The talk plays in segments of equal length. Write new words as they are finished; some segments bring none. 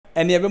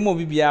ene ebe mo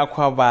bibia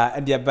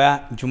kwaba de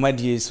ba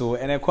dwumadie so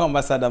ene ko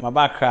ambassador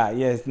mabakra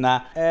yes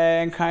na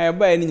nkan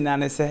eba eni nyina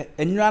ne se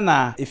enwa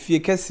na efie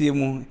kase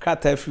mu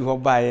krata free ho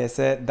ba ye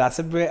se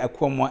Daasebre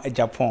Akuamoah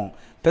Agyapong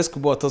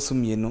basketball to so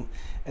mienu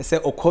se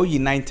Okwahu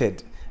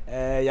United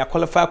ya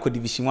qualify ko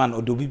division 1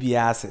 odo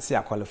bibia ase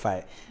ya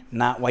qualify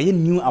na waye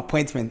new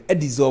appointment e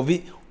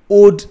dissolve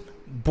old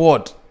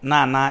board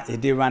na e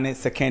dey run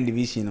second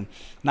division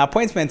na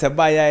appointment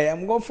ba ya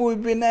mgofo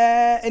bi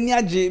na eni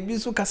age bi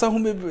so kasa ho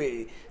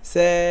bebre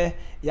se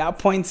ya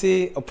appoint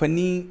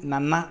opani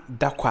Nana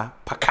Darkwa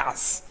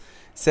Pakas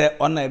se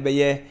ona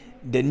be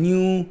the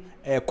new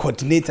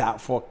coordinator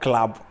for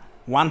club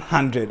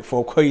 100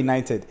 for Okwahu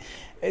United.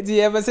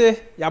 Edi ever say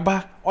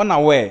yaba on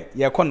aware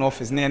ye kon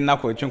office na na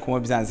ko twinko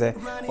bisan say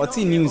what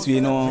news we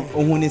no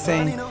ohun ni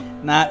sen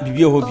na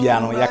bibie ho bia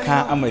no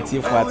yaka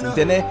amatie fo at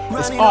internet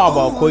it's all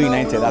about Okwahu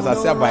United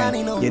Asaase Aban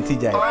yɛnte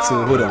gyae.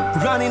 So hold on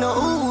running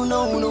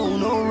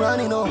no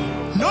running no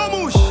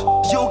mush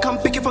yo come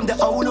pick it from the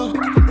owner.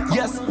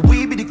 Yes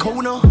we be the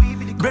corner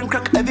brain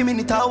crack every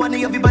minute when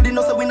everybody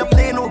knows that we not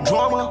play no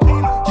drama.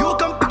 You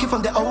come pick it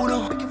from the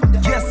owner.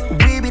 Yes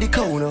we be the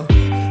corner.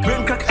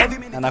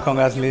 And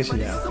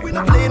congratulations. We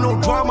not play no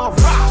drama.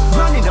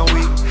 Running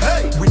away.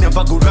 Hey, we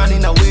never go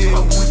running away.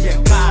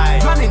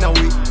 Running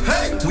away.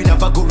 Hey, we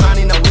never go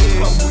running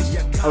away.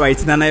 All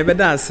right, Nana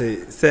Ebeda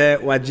say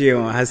waje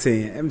on hase.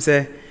 Em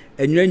say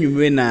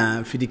enwunwe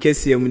na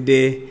fidikesi em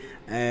de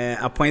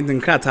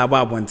appointing krata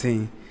aba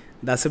abonten.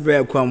 Daasebre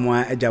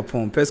Akuamoah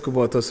Agyapong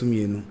basketball to so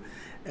mienu.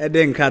 E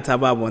de krata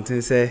aba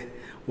abonten say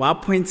wa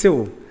appoint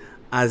you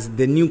as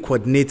the new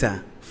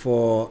coordinator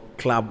for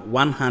club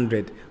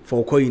 100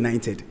 for Okwahu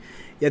United.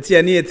 Yeti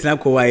ani etina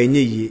ko wa enye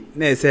yi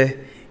na ese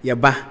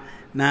yeba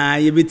na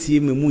yebeti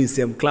memu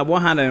nsem club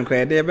 100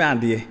 nkra de be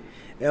ade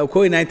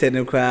Okwahu United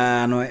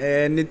nkra no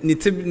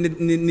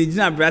ni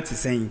gina brati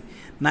sen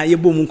na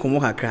yebo mu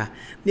nkomo kakra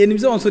na enim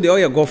se won so de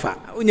oye golfer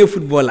onye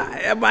footballer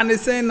eba ne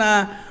sen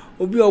na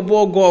obi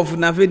obo golf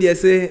na fe de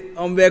se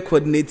on be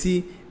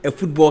coordinate a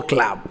football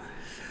club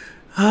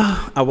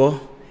abo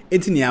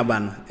etini aba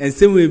no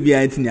ensem we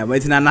bia etini aba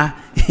etina na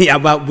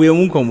yaba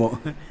boemu nkomo.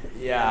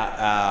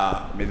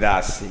 Yeah,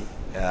 Midasi.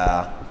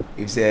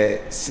 It's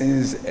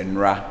since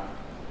Enra,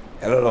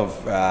 a lot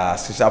of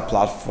social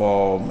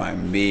platform, my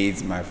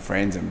mates, my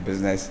friends and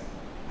business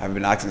have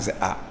been asking, say,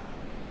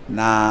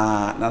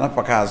 Nana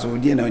Pakas, we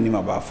didn't know him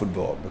about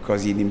football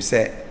because he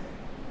himself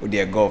would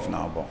be golf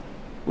now,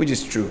 which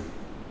is true.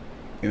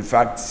 In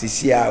fact,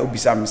 CCA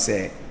Ubisam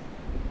say,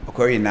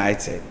 Okwahu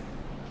United,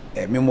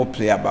 a memo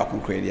player back in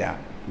Korea,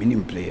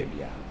 minimum player,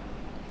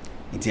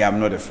 I'm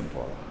not a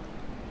footballer.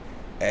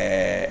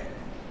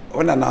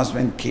 When the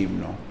announcement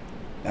came,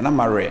 Nana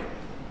Mare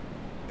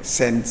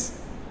sent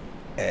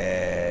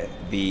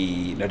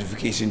the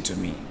notification to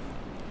me.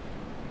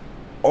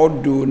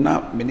 Although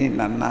not many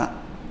Nana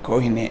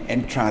Kwahuhene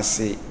entrance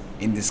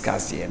in this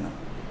cast here,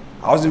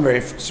 I wasn't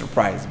very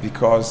surprised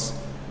because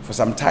for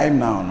some time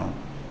now,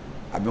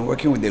 I've been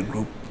working with the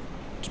group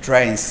to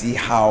try and see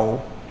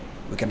how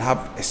we can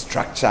have a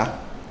structure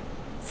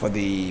for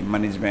the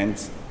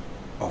management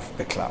of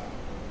the club.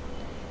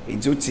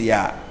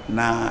 Intutia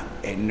na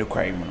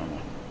enukwaim no.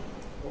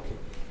 Okay.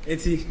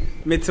 Eti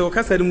mete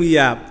okasa dum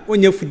ya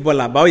onye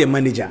footballer ba o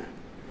manager.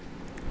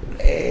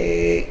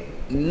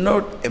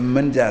 Not a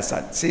manager,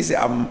 say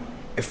I'm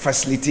a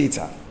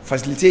facilitator.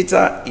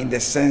 Facilitator in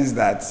the sense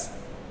that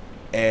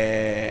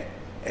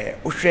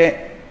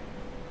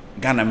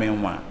Ghana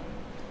menwa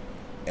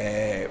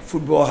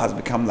football has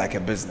become like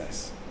a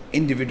business.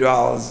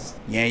 Individuals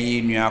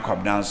yenyi nua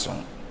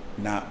kwabdanson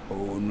na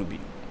onubi.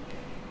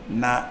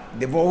 Now,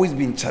 there have always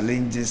been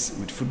challenges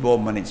with football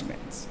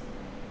management.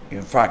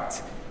 In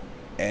fact,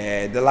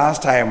 the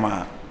last time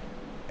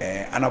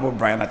Honorable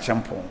Brian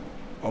Achampong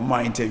on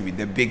my interview,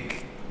 the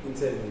big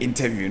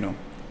interview, you know,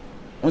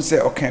 I say,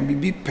 okay, be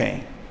big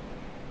pain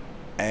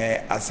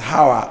as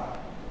how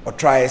or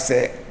try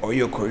say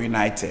Okwahu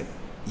United,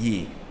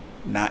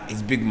 now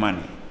it's big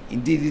money.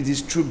 Indeed, it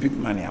is true big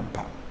money,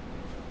 ampa.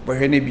 But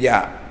when it be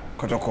a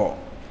kotoko,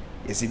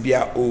 yes, it be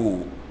a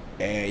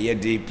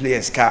the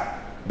players car.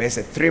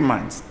 Based 3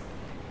 months,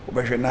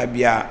 but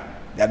the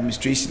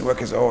administration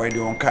workers already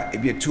on cut.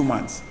 It be 2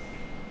 months.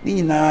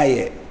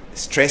 Ni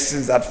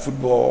stresses that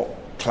football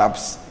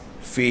clubs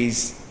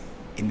face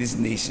in this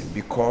nation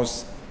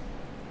because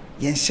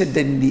you should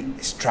then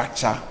need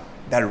structure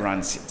that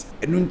runs it.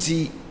 And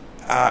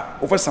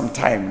over some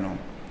time,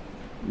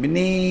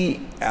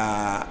 many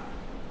Mr.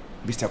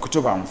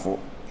 Kotobamfo,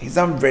 he's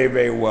done very,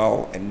 very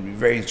well and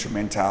very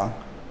instrumental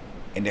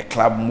in the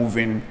club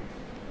moving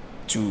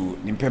to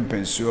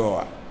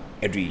Nimpempensuo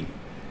Edri.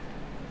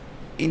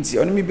 Inti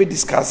only be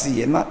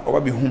discussing not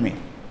over be humi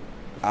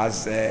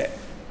as a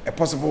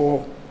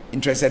possible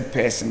interested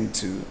person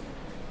to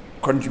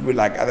contribute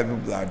like other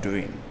people are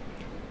doing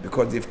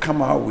because they've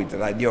come out with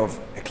the idea of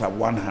a club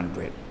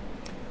 100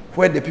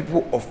 where the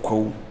people of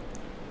Kwahu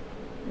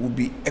will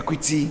be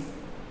equity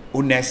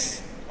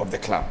owners of the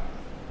club.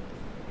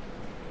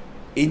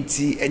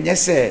 Inti and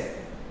yes,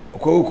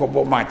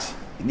 Okwahu match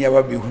in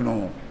never be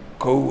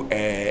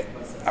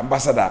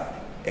ambassador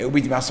will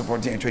be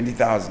supporting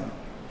 20,000.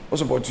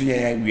 Also support 2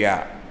 years we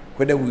are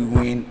whether we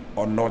win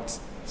or not.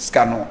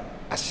 Scano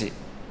Ashe.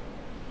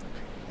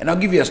 And I'll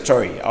give you a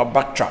story. I'll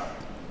backtrack.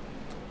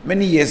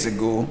 Many years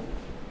ago,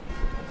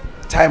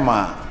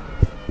 timer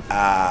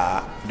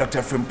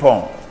Dr.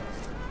 Frimpong,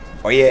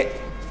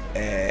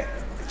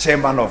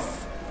 chairman of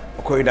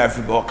Okwahu United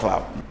Football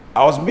Club.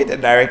 I was made a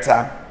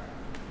director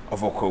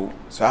of Okwahu,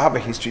 so I have a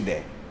history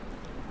there.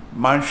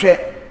 Manhwe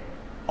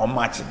on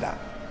match da,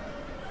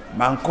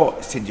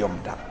 Manko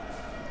Stadium da.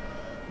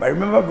 But I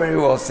remember very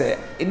well, say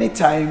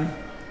anytime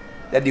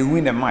that they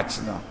win a match,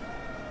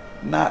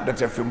 now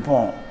Dr.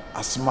 Frimpong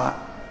asma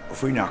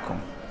ofunyakon.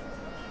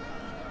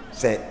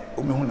 Say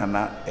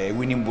Nana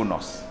winning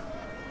bonus.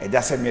 I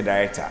just sent me a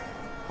director.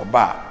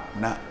 Oba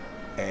na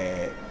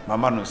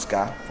Mama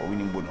Noska for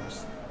winning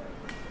bonus.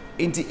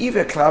 If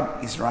a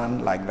club is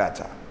run like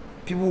that,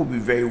 people will be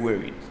very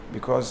worried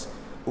because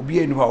we'll be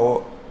in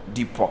our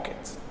deep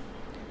pockets.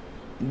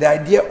 The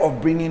idea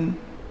of bringing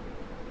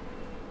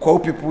core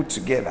people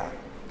together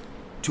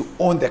to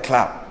own the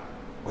club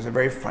was a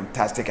very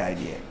fantastic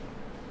idea.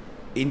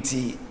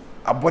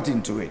 I bought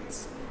into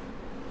it.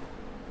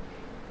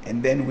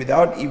 And then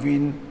without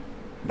even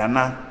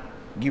Nana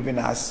giving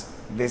us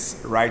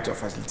this right of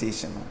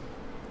facilitation,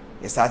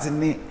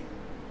 certainly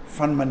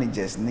fund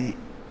managers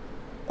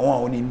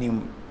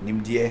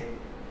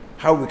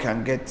how we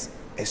can get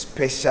a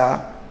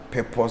special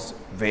purpose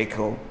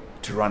vehicle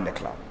to run the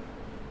club.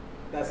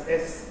 That's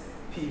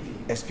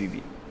SPV.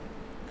 SPV.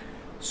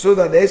 So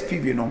that the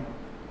SPV,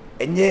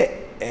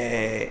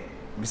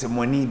 Mr.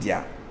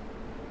 Monidia,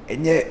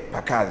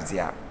 Pakas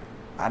dia,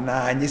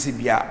 ana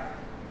Sibia,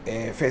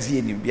 first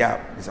year in Bia,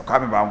 Mr.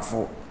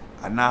 Kwame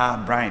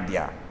Ana Brian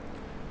dia.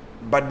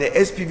 But the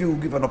SPV will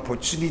give an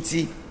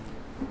opportunity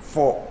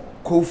for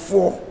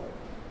Co4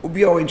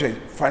 Ubi our interest.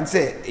 Fancy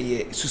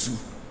a susu.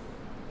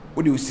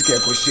 What do you seek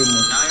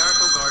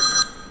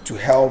to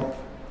help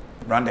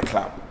run the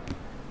club?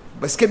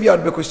 But skebi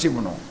out because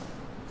Shimuno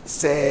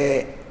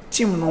say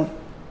Chimno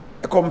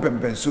a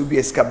compempen so be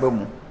a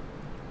scabamu.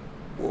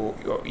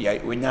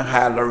 When you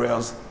hire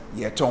laurels,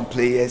 you turn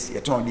players,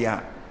 you turn the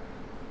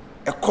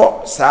a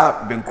cop,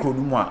 sir, Ben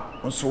Krunuma,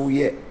 and so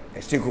ye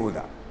a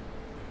stakeholder.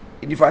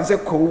 If I say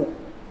co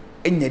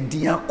in your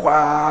dear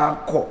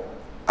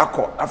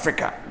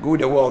Africa, go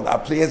the world, our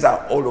players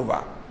are all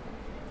over.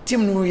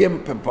 Team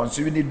Nuyem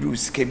Pemponsuni do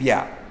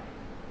Skebia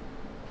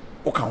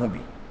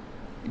Okahubi.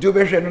 Do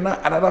be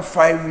another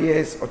 5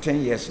 years or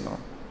 10 years now.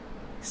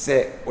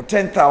 Say, or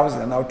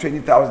 10,000 now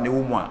 20,000 a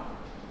woman.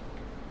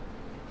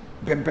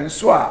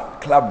 Pempenswa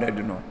club, I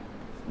don't know.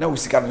 Now we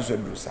see Captain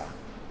Swedusa.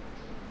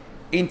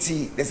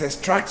 There's a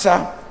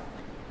structure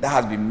that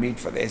has been made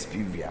for the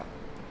SPVR.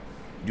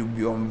 It will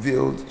be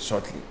unveiled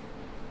shortly.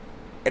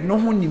 And no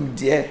one knew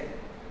there,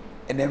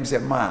 and them say,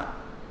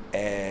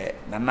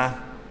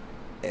 Nana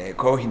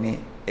Kwahuhene,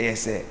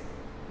 ASA,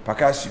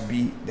 Pakas should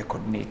be the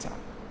coordinator.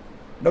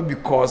 Not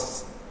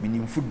because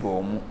meaning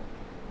football,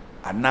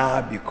 and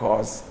now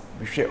because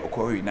we share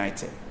Okwahu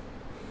United.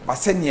 But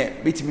senior,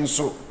 between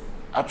so,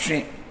 I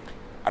train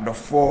at the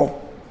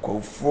four.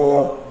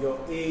 Your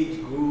age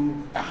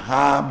group,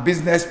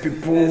 business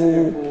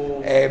people,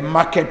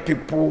 market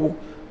people,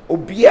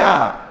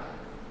 Obia,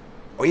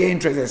 or you're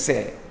interested,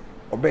 say,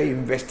 obey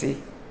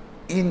investing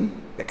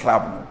in the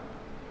club,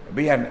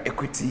 be an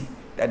equity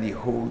that he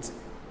holds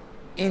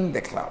in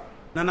the club.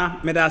 Nana,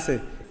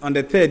 Medase, on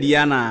the third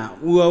year,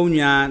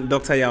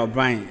 Dr. Yao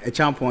Brian, a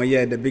champion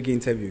here, the big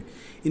interview.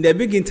 In the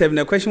big interview,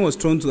 the question was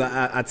thrown to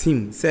a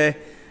team, say,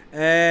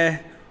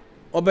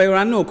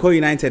 Obeyrano Okwahu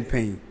United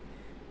paying.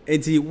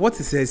 What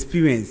is the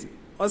experience?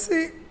 I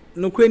say,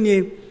 no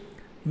kwenye,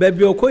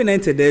 baby Okwahu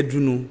United there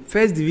do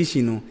first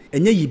division no,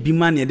 and ye be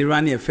man ye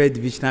run a first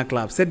divisional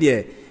club. Said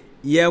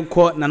ye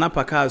call Nana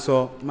Pakas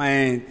so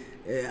my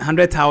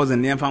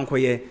 100,000 yen fan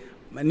koye,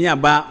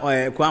 nearby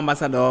or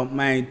ambassador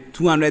my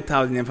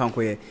 200,000 yen fan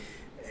koye.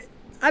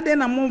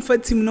 Aden a mon for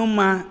team no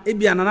ma,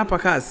 ebia Nana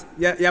Pakas,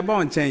 ya ba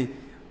on chain,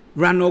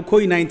 run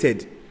Okwahu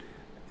United,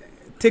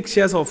 take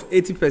shares of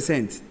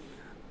 80%.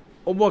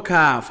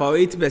 Oboka for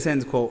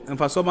 80% call and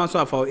for someone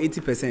so for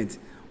 80%.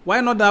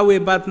 Why not that way?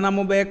 But na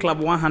mobile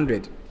club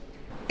 100.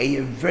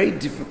 It's very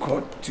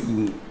difficult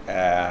to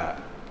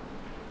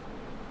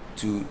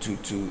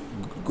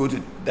go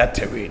to that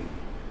terrain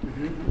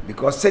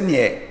because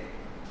senior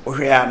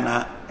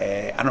Oriana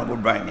Honorable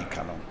Brian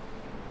Canon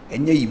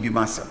and ye be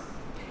master.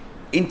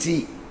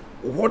 Inti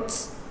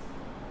what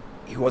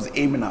he was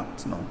aiming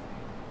at,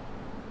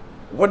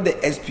 what the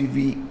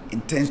SPV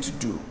intends to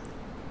do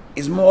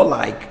is more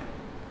like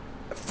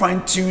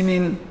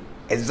fine-tuning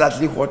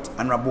exactly what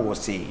Honorable was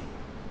saying.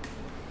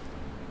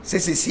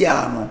 There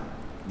are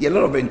a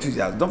lot of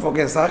enthusiasts. Don't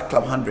forget, it's our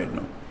Club 100.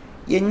 No,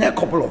 you a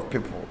couple of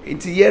people.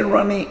 It's year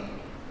running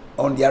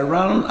on their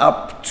run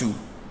up to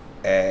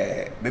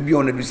maybe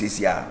on the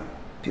CCR.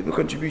 People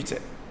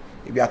contributed.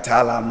 If you are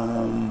Tala,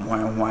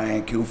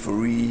 no, Kill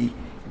Free,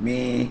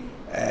 me,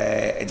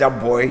 a job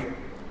boy,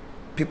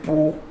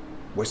 people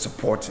were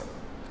supporting.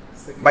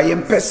 By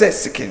yɛmpɛ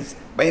seconds.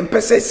 By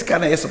yɛmpɛ sika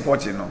na yɛ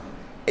support you know.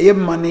 Ɛyɛ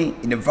money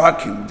in a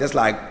vacuum, just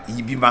like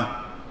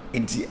yibima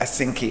into a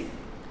sinke.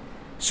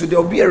 So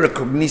there will be a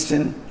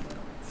recognition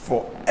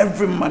for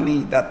every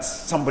money that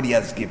somebody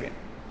has given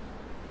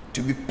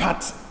to be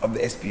part of the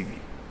SPV.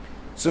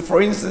 So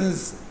for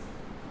instance,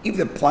 if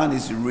the plan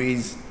is to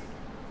raise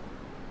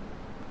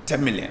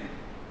 10 million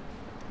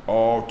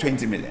or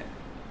 20 million,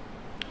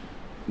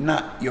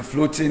 now you're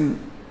floating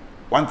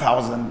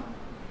 1,000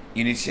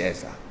 unit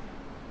shares.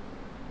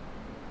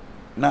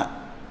 Now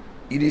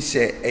unit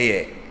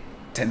share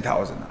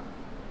 10,000.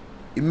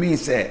 It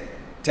means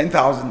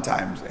 10,000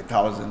 times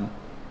 1,000,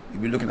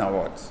 you'll be looking at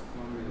what?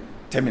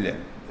 10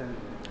 million.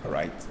 All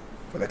right,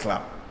 for the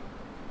club.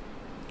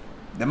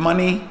 The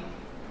money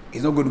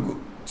is not going to go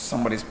to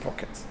somebody's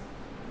pocket.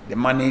 The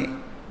money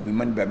will be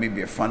managed by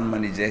maybe a fund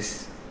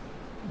managers,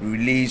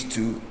 released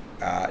to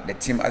the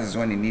team as is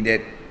when it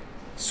needed.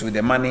 So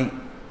the money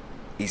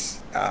is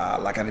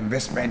like an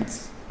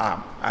investment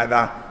arm,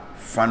 either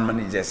fund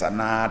managers and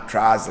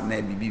trust and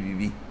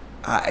BBB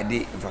a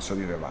day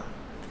infrastructure.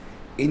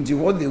 Into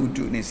what they will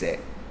do is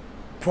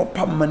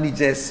proper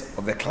managers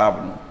of the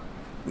club. No,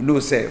 we know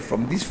say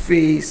from this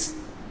phase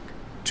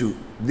to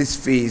this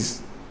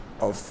phase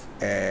of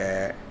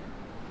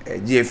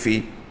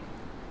GFA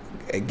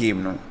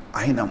game no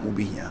ahina mo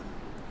be here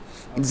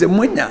nze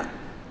monya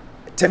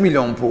 10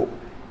 million po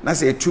na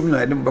say 2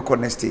 million dem be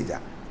next stage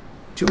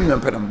 2 million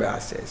per number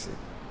assess.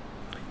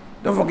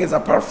 Don't forget,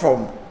 apart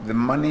from the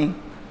money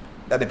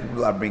that the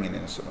people are bringing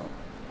in, so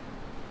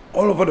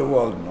all over the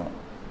world,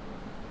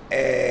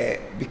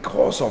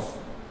 because of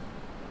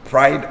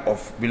pride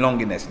of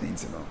belongingness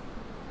needs,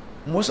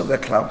 most of the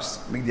clubs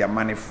make their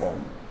money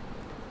from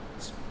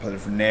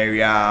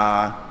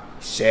paraphernalia,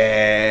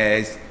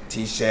 shares,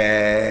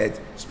 t-shirts,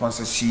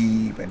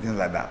 sponsorship, and things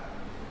like that.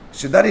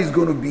 So that is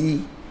going to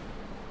be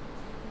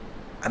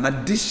an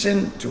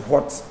addition to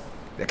what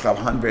the Club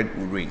 100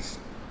 will raise.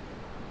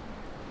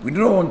 We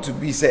don't want to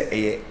be say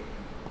a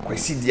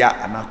Kwesidia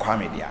and a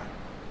Kwame.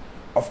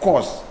 Of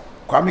course,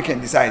 Kwame can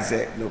decide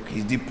say, look,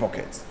 he's deep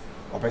pockets.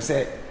 Or per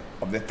se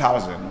of the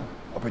 1,000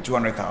 or per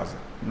 200,000,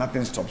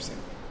 nothing stops him.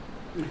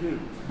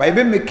 By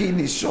even making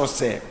it sure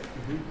say,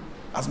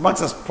 as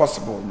much as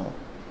possible, no.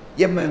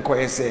 Yemen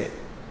ko say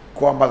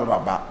ko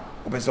ambazaba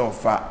obese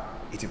offer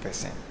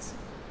 80%.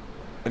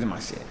 What am I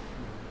saying?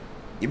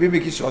 You be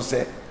making sure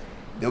say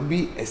there will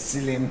be a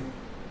ceiling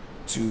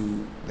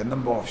to the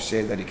number of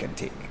shares that you can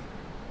take.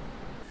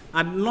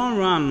 At long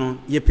run, no,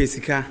 ye pay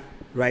sika,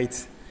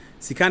 right?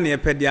 Sika ne ye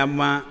pay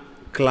the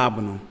club,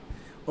 no.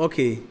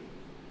 Okay,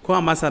 ko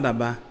ambassador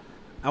ba,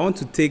 I want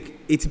to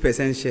take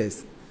 80%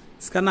 shares.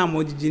 Sika na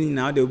mo jini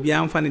now there will be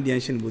amfani the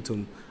ancient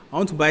bottom. I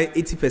want to buy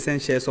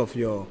 80% shares of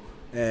your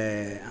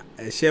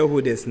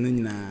shareholders.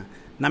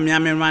 Na me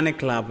run a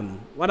club, no.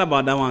 What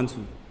about that one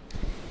too?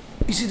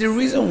 You see, the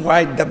reason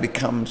why that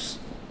becomes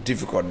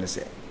difficult, let's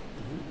say.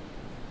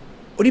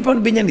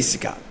 Onipan benya ni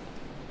sika,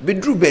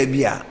 bedru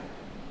baby a.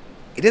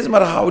 It doesn't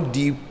matter how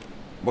deep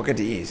bucket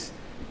it is.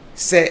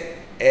 Say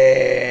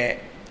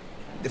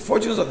the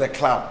fortunes of the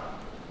club.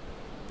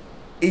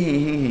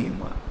 We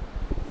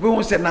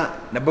won't say na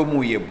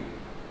bamu yebu.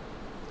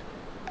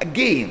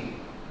 Again,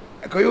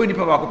 akoyo ni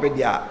papa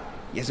kopedia.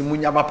 Yes,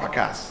 munyama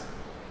Pakas,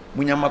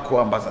 munyama ko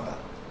ambassador.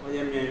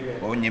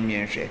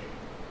 Onyemienhwe.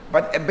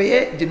 But a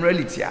beye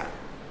generality a.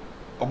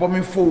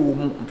 Obomi fo wo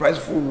mu, price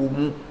fo wo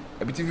mu,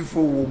 ebitivi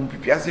fo wo mu,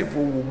 pipiase fo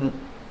wo mu.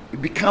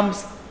 It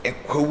becomes a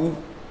Okwawu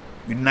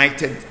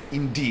United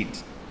indeed.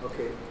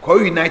 Okay.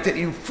 Okwawu United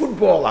in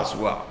football as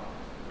well.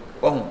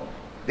 Okay. Oh,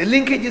 the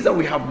linkages that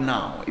we have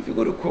now, if you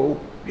go to Okwawu,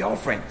 we are all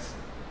friends.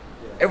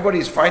 Yeah. Everybody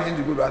is fighting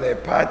to go to other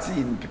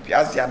party in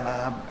Pipiasi and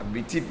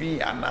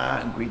BTP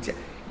and Greater.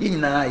 We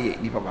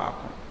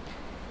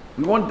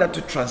want that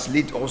to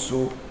translate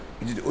also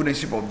into the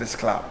ownership of this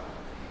club.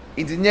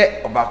 Yes,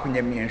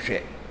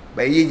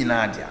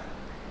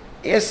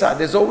 sir,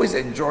 there's always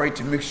a joy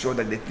to make sure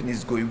that the thing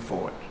is going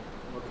forward.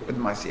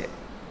 Okay.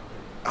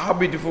 How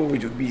beautiful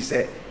it would be,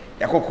 say,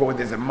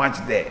 there's a match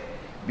there.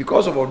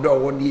 Because of our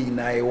one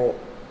year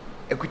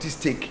equity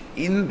stake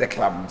in the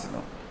club,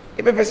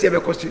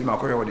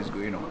 what is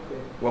going on.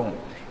 Well,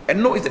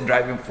 and no, it's the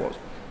driving force.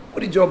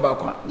 What is your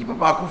background? You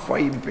papa for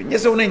him pen.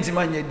 Yes, only in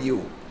man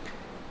you.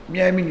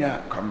 Me, I mean,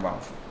 come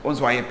back.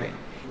 Once why pen.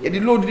 Yet the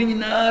Lord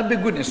didn't be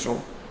goodness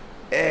so.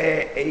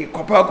 A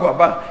copper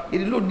quaba, yet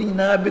the Lord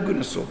didn't be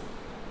goodness so.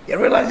 You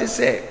realize they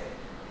say,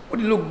 what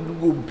the Lord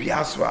go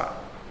biaswa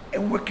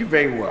and working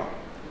very well.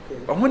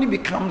 Okay. But when it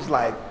becomes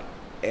like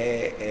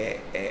a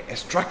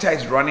structure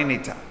is running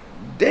it,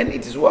 then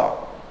it is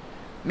well.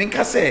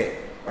 Minka say,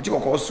 what you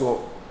call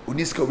so,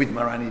 Uniska with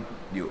Marani,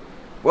 you.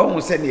 When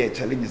we send here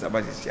challenges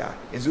about this year,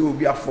 it will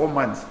be a 4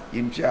 months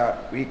in chair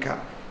weaker,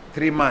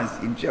 3 months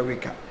in chair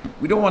weaker.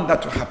 We don't want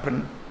that to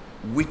happen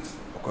with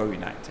Okwawu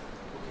United. Okay.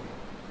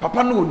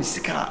 Papa no ni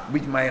sika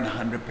with my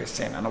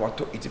 100% and our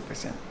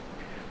 80%.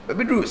 But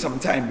we do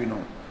sometime,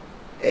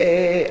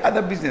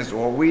 other business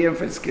or we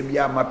emphasize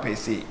kebiya ma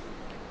pese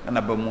and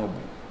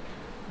abamobu.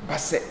 But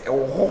say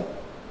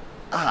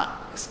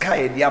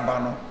sky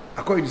diabano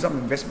according to some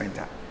investment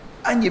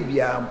anye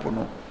bia mpo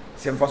no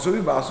se mfaso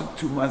bi ba so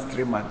 2 months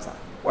 3 months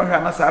one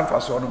na sa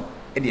mfaso no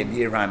e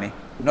dey run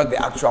not the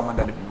actual man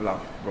that the people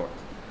have brought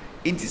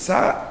into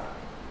sa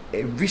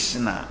a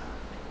vision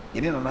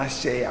you didn't not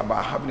share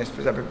about having a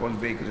special purpose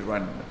vehicle to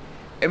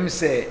run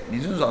say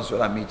this is also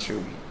that me show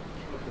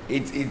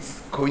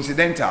it's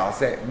coincidental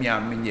say me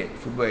and me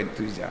football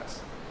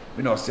enthusiast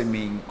we not say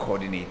me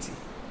coordinating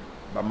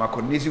but my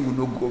coordination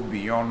will not go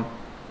beyond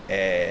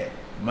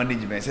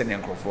management and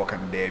nkrofo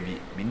can there be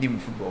minim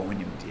football when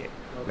him there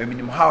when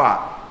minim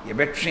how you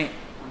be train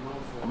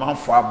amount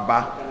for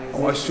aba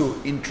or show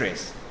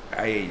interest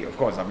of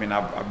course I mean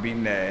I've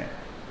been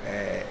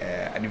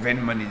an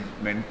event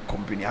management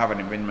company, have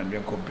an event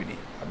management company.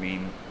 I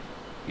mean,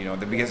 you know,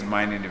 the biggest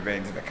mining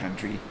event in the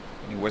country,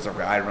 in West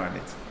Africa, I run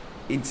it.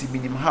 It's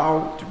meaning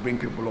how to bring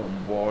people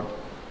on board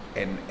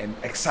and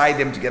excite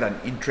them to get an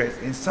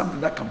interest in something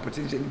that can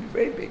potentially be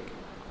very big.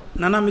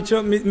 Nana,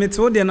 me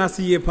told you last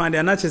year, Pandi,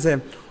 and I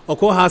say,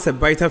 Okwahu has a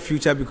brighter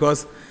future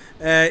because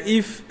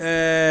if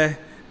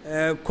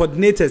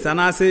coordinators and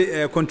I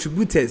say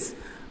contributors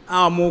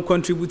are more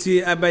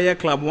contributing by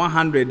Club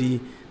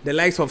 100. The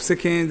likes of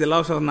Sikins, the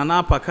likes of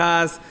Nana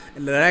Pakas,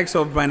 the likes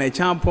of Brian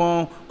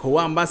Champon,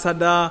 Kowa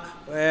Ambassador,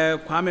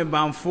 Kwame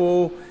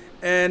Banfo,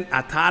 and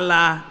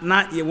Atala.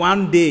 Now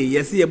one day,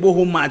 you see a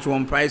boho match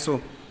one price. So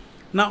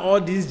now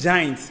all these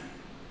giants,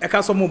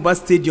 Ekasomo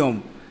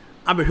Stadium,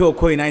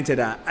 Okwahu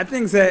United. I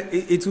think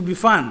it will be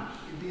fun.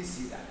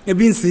 You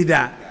been see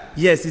that?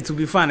 Yes, it will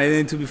be fun and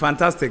it will be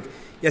fantastic.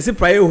 You see,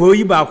 prior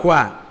hoyi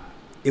bakwa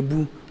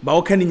ebu, ba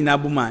okani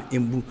nyinabuma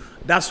embu.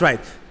 That's right.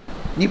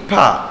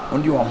 Nipa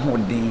only one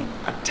holding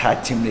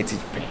attach stimulated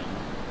pain.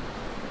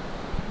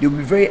 You'll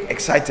be very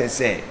excited,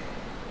 say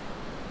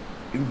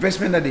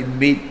investment that they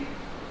made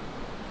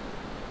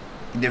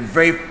in the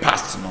very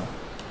past,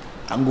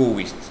 and go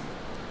waste.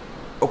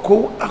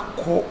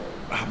 Okwahu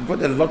have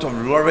got a lot of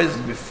laurels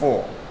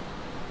before.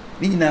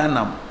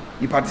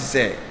 Nipa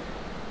say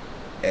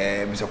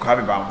Mr.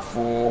 Kwabe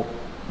Banfo,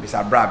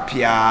 Mr.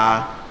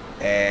 Brapia,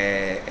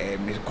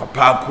 Mr.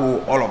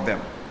 Kwapaku, all of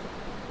them.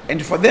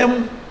 And for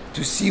them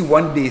to see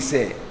one day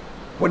say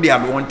what they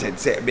have wanted,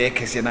 say be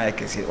kese na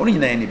kese. Only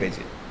in any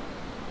budget.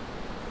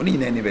 Only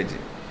in any budget.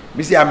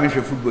 Me say I'm in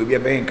football, we are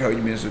very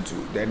encouraged me to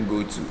then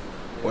go to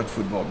watch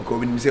football because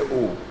when we say,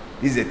 oh,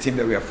 this is a team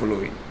that we are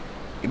following,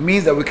 it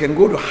means that we can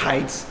go to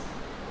heights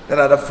that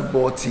other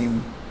football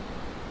team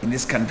in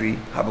this country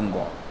haven't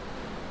gone.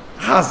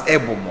 Has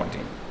airborne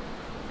mountain.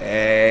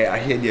 I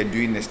hear they are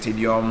doing a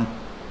stadium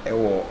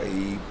or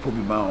a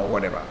Pobiman or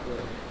whatever.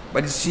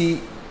 But you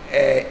see,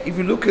 if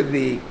you look at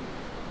the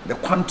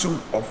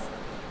quantum of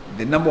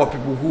the number of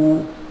people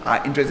who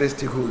are interested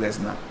stakeholders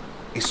now,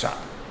 it's up.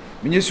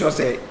 When you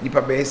say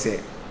nipa be say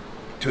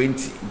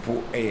 20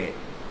 people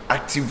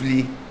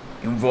actively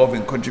involved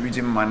in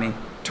contributing money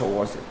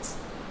towards it.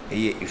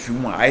 If you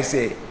want, I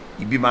say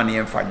you be money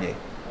and fund.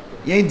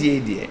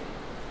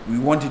 We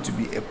want it to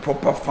be a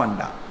proper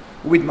funder.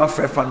 With my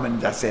friend fund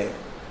manager say,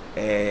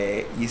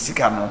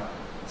 Yisikano,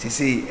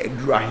 say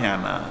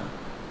Druahiana,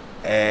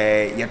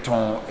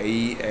 Yaton,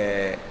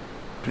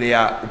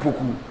 player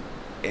Upuku,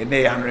 and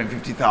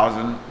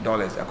 $150,000.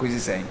 Akwesi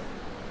saying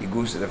it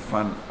goes to the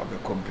fund of the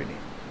company.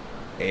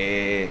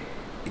 It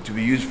will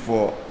be used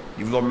for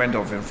development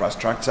of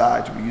infrastructure.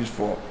 It will be used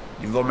for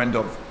development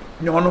of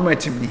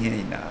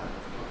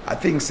I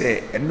think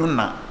say no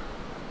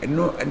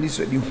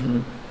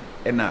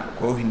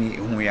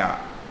Kwahuhene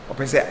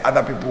or say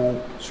other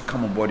people should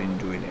come on board in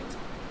doing it.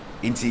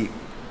 Into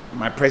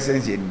my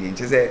presence in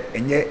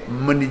the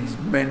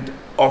management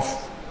of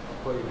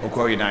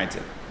Okwahu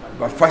United,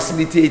 but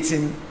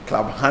facilitating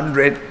Club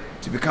 100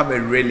 to become a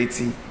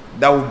reality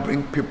that will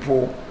bring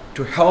people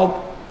to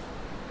help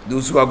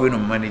those who are going to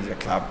manage the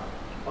club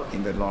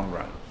in the long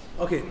run.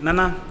 Okay,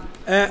 Nana,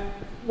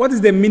 what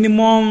is the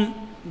minimum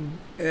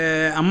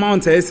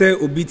amount I say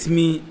obit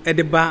me at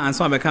the bar and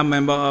so I become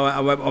member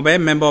or a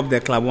member of the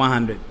Club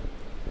 100?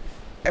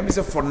 I mean,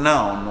 so for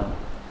now, no.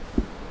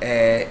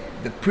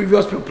 The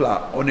previous people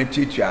are on a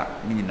tutor,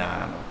 meaning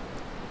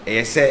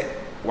I say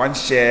one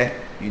share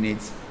unit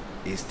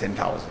is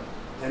 10,000.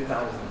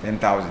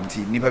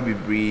 10,000. Nipa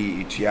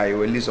Bibri, a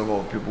list of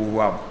all people who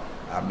have.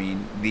 I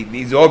mean,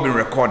 these all been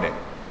recorded.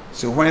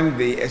 So when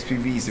the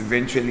SPV is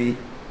eventually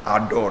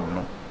outdone,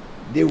 no,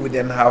 they will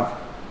then have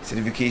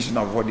certification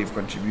of what they've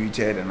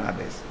contributed and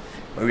others.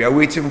 But we are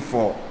waiting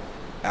for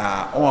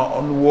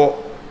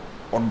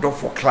on door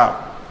for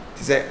club.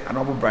 To say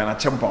another Brian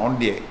Champa on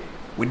there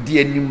with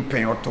DNM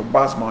paying or to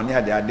Bass money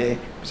are there,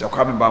 Mr.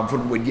 Kwame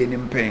Banfo with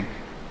DNM paying.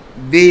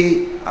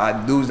 They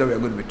are those that we are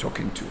going to be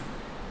talking to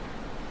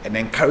and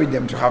encourage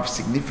them to have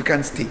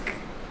significant stake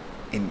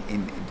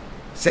in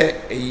say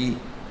a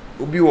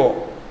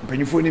Ubiwo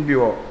Penifoni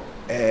Biwo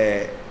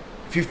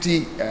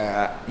 50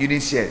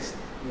 unit shares.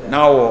 Yeah.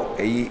 Now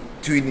a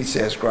 2 unit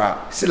shares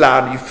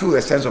still you feel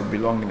a sense of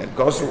belongingness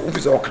because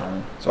office all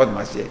count so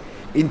much here.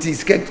 Inti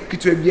skate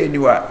kitwe bi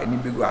anywhere any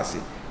big ase.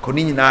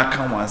 Koni nyina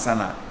kan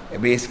wansana e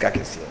be sika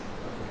kese.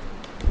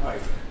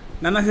 Right.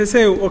 Nana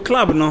say o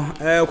club no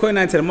Okwahu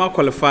United ma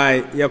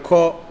qualify you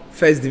call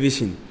first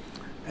division.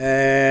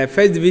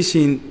 First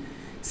division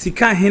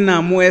sika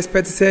hina mo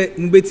expect say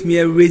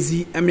mbetimi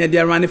raise amia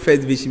dey run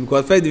first division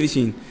because first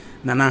division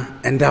Nana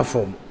enda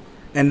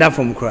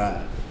form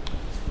cry.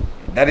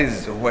 That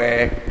is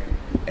where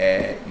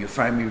you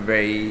find me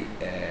very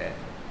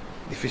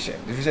deficient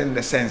in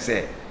the sense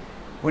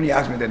when you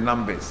ask me the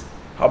numbers,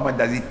 how much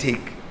does it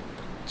take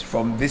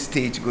from this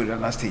stage to go to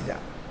another stage?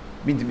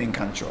 Mean to main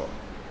control,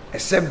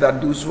 except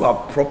that those who are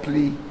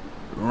properly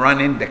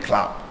running the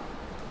club,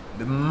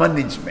 the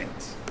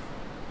management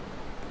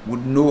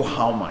would know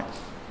how much.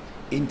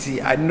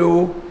 I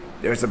know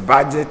there is a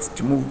budget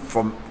to move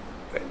from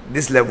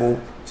this level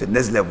to the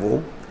next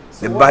level.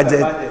 So the budget?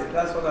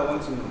 That's what I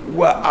want to know.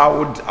 Well,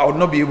 I would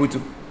not be able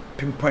to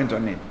pinpoint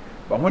on it.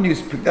 But when you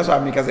speak, that's why I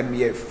make us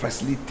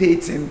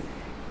facilitating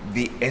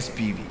the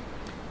SPV.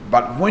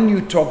 But when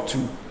you talk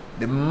to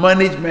the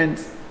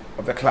management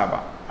of the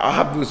club, I'll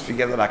have those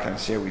figures that I can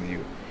share with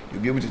you.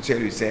 You'll be able to tell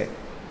you, say,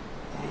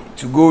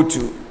 to go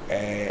to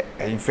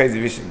in first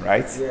division,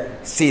 right? Yeah.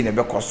 See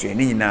the cost you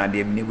now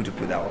they've been able to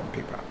put that on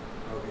paper.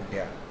 Okay.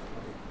 Yeah.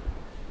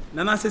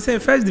 Nana say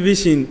first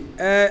division,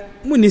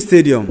 Muni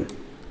Stadium,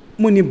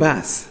 Muni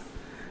Bus,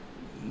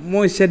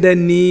 Mo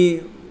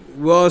Shedani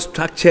well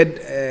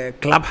structured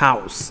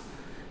clubhouse.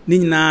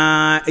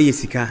 Nina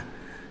Eyesika.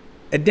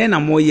 And then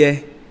I'm more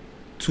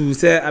to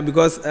say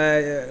because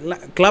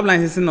club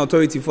licensing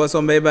authority for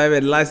some by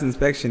the license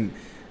inspection.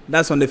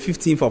 That's on the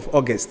 15th of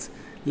August.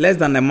 Less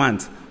than a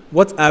month.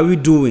 What are we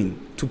doing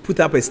to put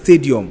up a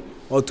stadium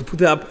or to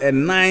put up a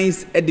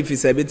nice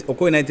edifice?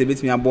 Okwahu United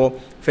beat me about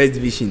first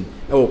division.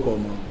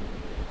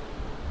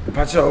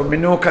 Patron, me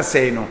no can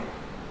say no.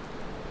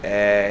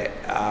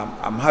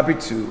 I'm happy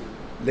to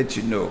let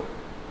you know.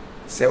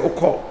 Say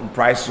Okwahu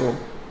price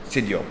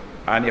stadium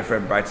and your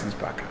friend Brighton's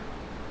Pakas.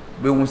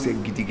 We won't say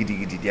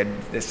giddy.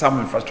 There's some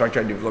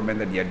infrastructure development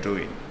that they are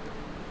doing.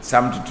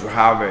 Some to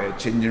have a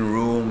changing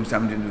room,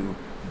 something to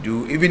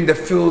do. Even the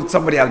field,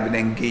 somebody has been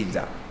engaged.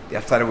 They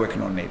have started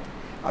working on it.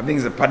 I think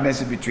it's a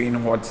partnership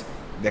between what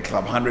the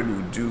Club 100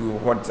 will do,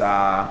 what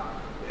I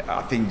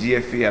think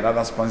GFA and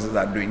other sponsors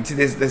are doing. See,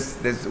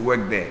 there's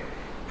work there,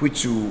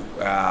 which will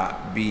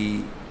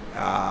be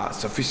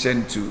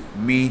sufficient to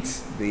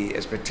meet the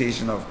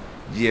expectation of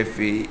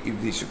GFA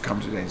if they should come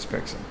to the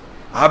inspection.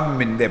 I haven't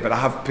been there, but I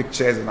have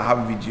pictures and I have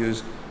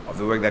videos of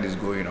the work that is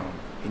going on.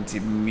 Into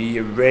me,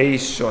 a very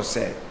sure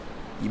said,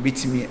 you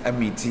beat me a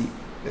meeting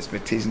the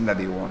expectation that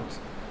they want.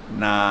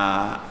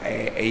 Now,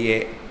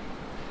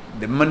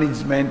 the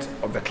management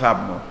of the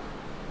club, no,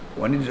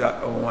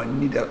 one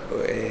need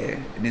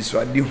this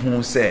what the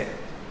who say,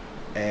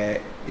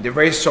 in a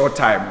very short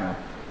time, no,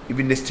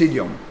 even the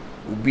stadium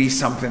will be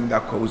something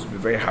that coach will be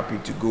very happy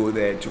to go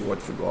there to watch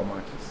football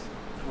matches.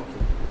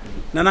 Okay.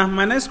 Nana,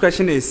 my next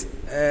question is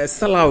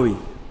salary,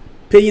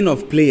 paying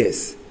of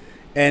players,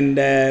 and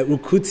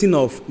recruiting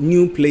of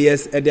new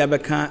players at the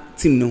Abeka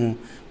team, no,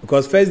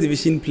 because first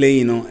division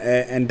playing,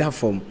 and that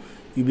form,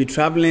 you'll be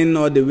traveling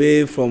all the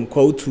way from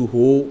Kwahu to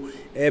Ho,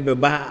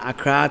 Ebeba,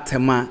 Accra,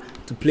 Tema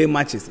to play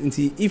matches.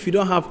 If you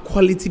don't have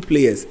quality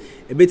players,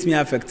 it may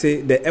affect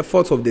the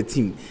efforts of the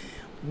team.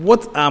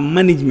 What are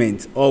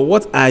management or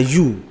what are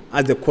you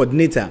as the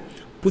coordinator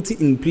putting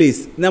in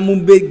place? Na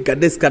mumbe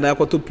gades kada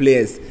kwato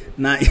players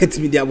na yet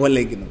media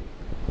leg.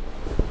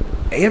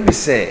 I have to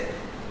say,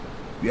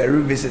 we are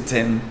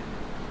revisiting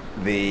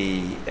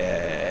the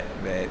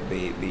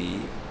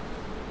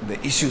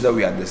issues that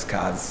we have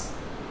discussed.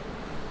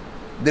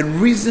 The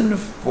reason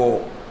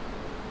for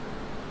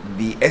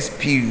the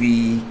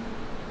SPV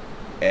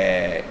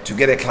to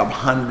get a club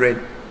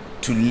 100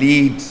 to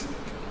lead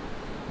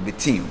the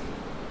team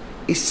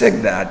is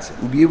said that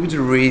we'll be able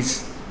to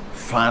raise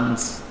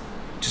funds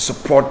to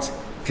support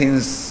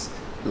things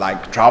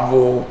like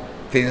travel,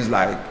 things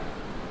like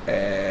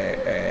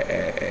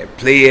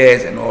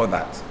players and all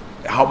that.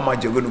 How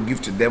much you're going to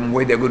give to them,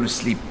 where they're going to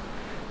sleep.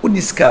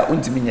 Uniska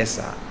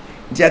untiminyesa.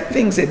 There are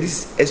things that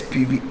this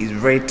SPV is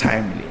very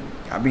timely.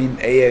 I mean,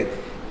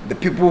 the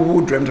people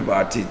who dreamt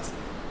about it,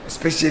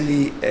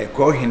 especially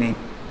Kwahuhene,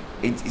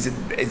 it's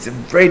a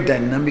very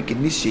dynamic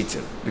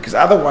initiative because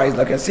otherwise,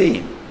 like I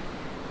say,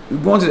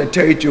 we're going to the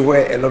territory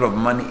where a lot of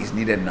money is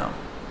needed now.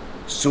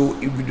 So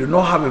if we do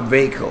not have a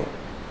vehicle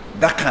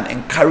that can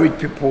encourage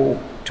people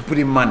to put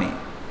in money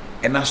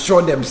and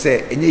assure them,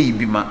 say,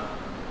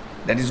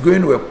 that is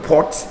going to a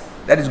port,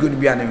 that is going to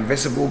be an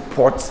investable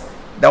port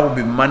that will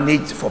be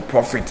managed for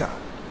profit.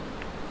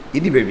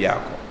 With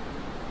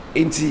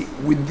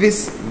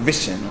this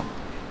vision,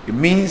 it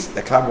means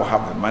the club will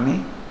have the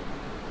money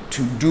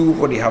to do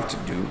what they have to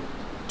do,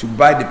 to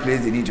buy the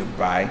players they need to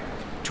buy,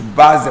 to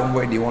bus them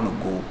where they want to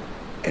go,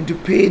 and to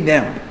pay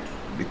them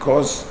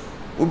because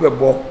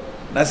Ubebo,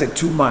 that's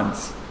 2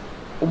 months.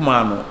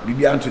 Umano,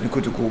 Bibian to the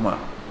Kotukuma,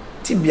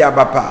 Tibia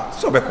Bapa,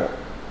 Sobeko.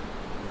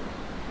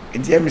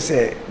 And here me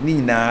say,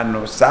 Nina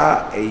no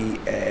sa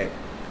a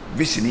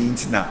vision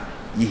intina,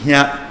 you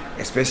hear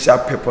a special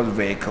purpose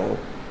vehicle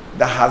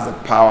that has the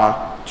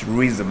power to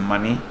raise the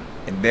money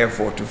and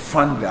therefore to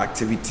fund the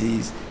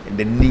activities and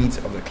the needs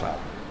of the club.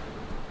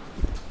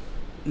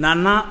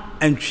 Nana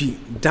Antwi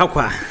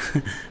Darkwa,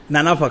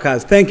 Nana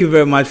Pakas, thank you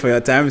very much for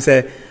your time.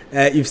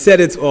 You've said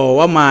it all.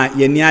 Wama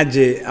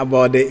yeniaje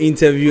about the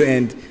interview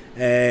and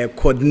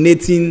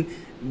coordinating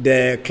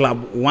the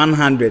club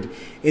 100.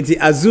 Enti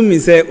assume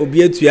say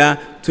obietua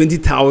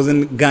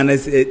 20,000 Ghana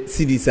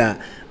cedis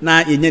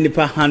na yenye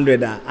nipa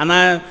 100 and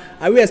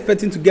are we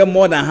expecting to get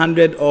more than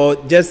 100 or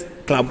just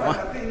club? I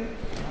think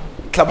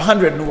club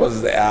 100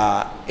 was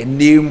a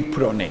name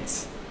put on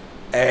it.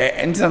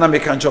 And then I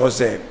can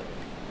say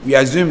we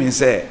assuming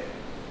say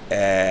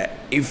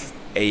if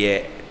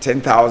a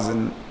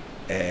 10,000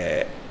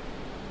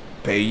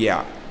 per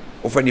year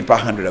over nipa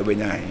 100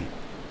 obenya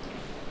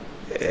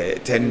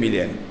 10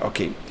 million.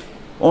 Okay.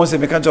 Once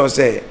I can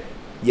say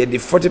yeah, the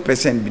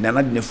 40% be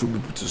nana the food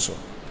put so.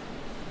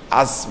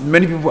 As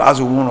many people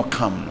as we want to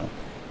come, no,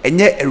 and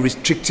yet a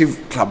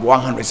restrictive club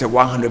 100 say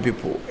 100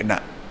 people and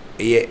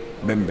a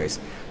members,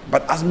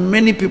 but as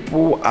many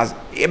people as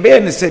a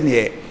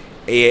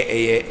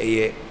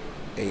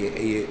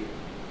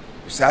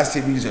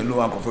savings and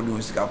low for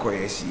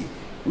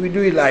we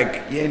do it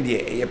like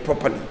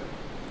properly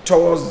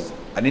towards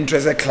an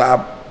interested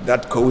club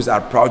that codes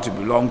are proud to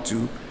belong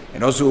to,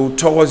 and also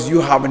towards you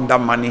having that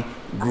money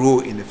grow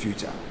in the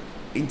future.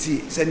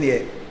 Inti send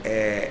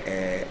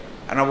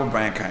another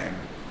Brian Kayan.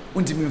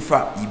 Untimi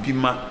fa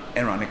ibima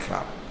and run a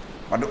club.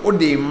 But the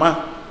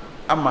odema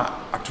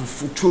ama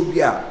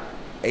atufutobia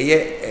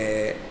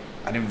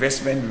an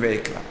investment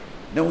vehicle.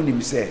 No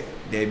one say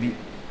there be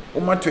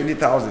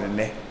 20,000 in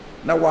there.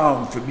 Now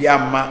one for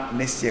biama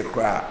next year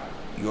cry.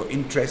 Your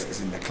interest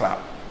is in the club.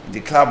 The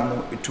club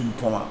no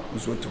etumpoma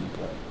uso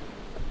tumpo.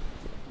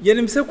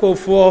 Yenim se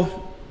for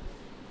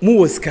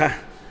muoska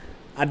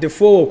at the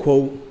 4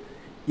 Okwawu.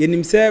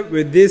 Yenim say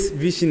with this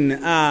vision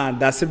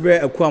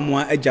Daasebre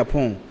Akuamoah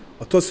Agyapong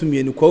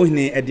II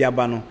Kwahuhene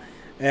ediaba no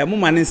mo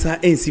maninsa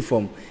ensi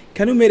form.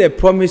 Can you make a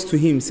promise to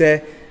him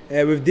say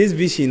with this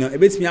vision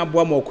ebetimi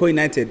aboa mo Okwahu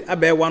United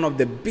abe one of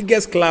the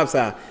biggest clubs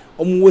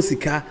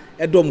omwosika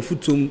edom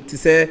futum to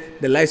say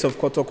the likes of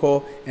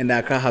Kotoko and the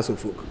Accra House of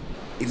Folk?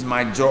 It's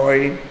my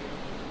joy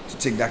to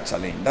take that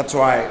challenge. That's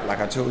why, like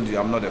I told you,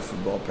 I'm not a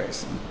football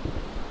person.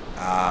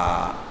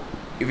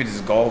 If it is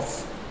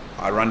golf,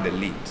 I run the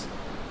league.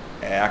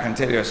 I can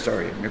tell you a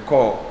story. We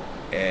call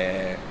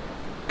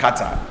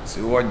Qatar,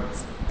 so we won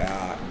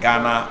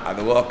Ghana at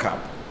the World Cup.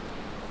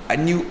 I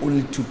knew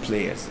only 2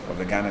 players of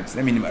the Ghana team.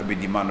 Let me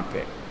name the man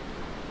pay.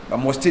 But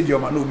most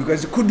stadium I know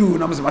because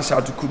Kudu, I was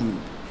shout to Kudu.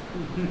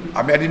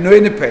 I mean, I didn't know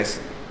any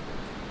person.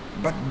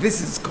 But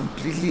this is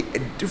completely a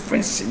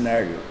different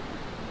scenario.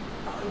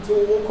 So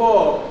we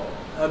call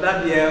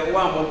that year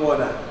one more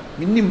border.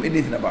 We knew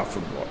anything about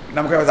football.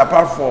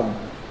 Apart from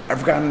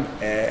African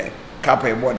Cup